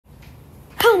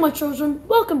my children,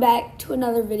 welcome back to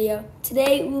another video.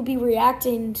 Today we'll be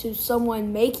reacting to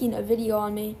someone making a video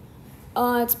on me.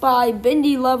 It's by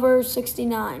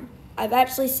BindyLover69. I've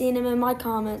actually seen him in my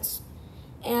comments,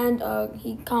 and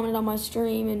he commented on my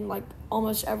stream and like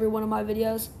almost every one of my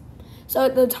videos. So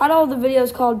the title of the video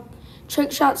is called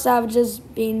Trick Shot Savages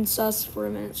Being Sus for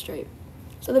a Minute Straight.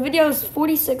 So the video is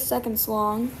 46 seconds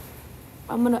long.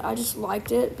 I just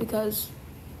liked it because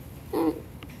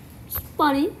it's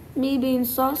funny, me being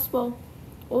sus. Well,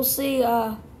 we'll see.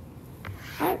 Alright,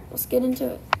 let's get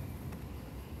into it.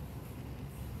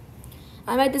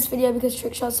 I made this video because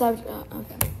Trick Shot Savage.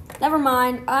 Okay. Never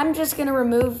mind. I'm just going to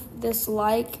remove this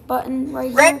like button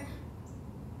right here.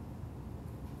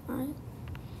 Alright.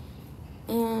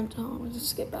 And, let's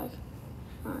just get back.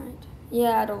 Alright.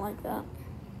 Yeah, I don't like that.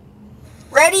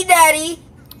 Ready, Daddy?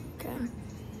 Okay.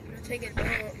 Take it.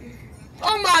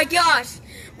 Oh my gosh!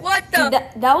 What the?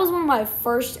 Dude, that was one of my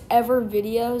first ever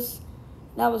videos.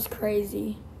 That was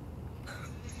crazy.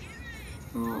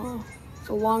 Oh, it's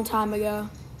a long time ago.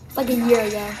 It's like a year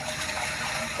ago.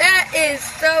 That is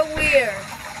so weird.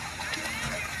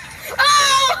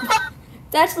 Oh!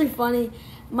 It's actually funny.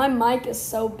 My mic is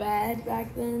so bad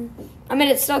back then. I mean,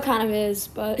 it still kind of is,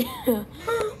 but.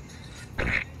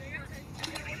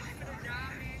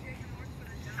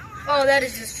 Oh, that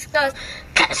is disgusting.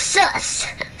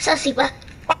 Sussy, what?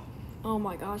 Oh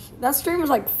my gosh. That stream was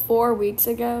like 4 weeks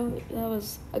ago. That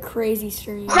was a crazy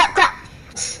stream. Crap.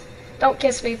 Don't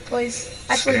kiss me, please.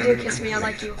 Actually, do kiss me. I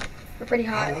like you. You're pretty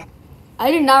hot.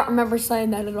 I do not remember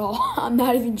saying that at all. I'm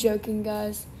not even joking,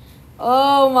 guys.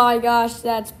 Oh my gosh,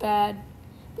 that's bad.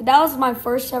 But that was my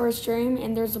first ever stream,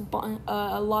 and there's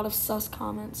a lot of sus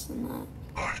comments in that.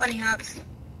 Funny hops.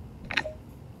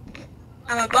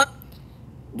 I'm a buck.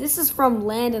 This is from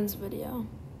Landon's video.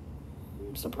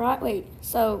 Surprise! Wait,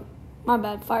 so my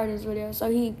bad. Firedim's video. So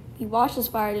he watches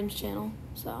Firedim's channel.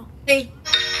 So. Hey.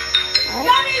 All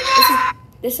right.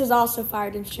 This is also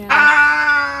Firedim's channel.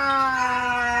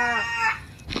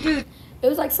 Dude, it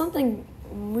was like something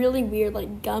really weird,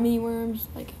 like gummy worms.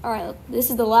 Like, all right, this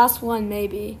is the last one.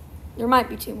 Maybe there might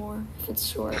be 2 more if it's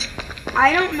short.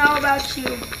 I don't know about you,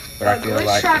 but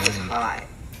glitch trap is hot.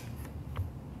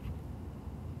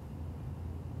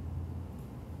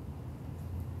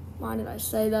 Why did I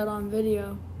say that on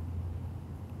video?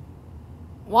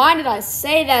 Why did I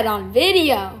say that on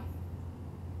video?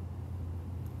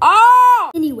 Oh!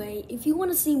 Anyway, if you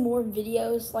want to see more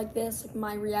videos like this, like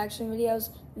my reaction videos,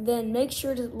 then make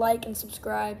sure to like and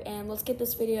subscribe, and let's get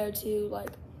this video to like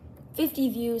 50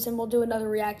 views, and we'll do another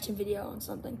reaction video on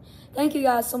something. Thank you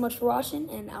guys so much for watching,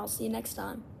 and I'll see you next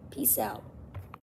time. Peace out.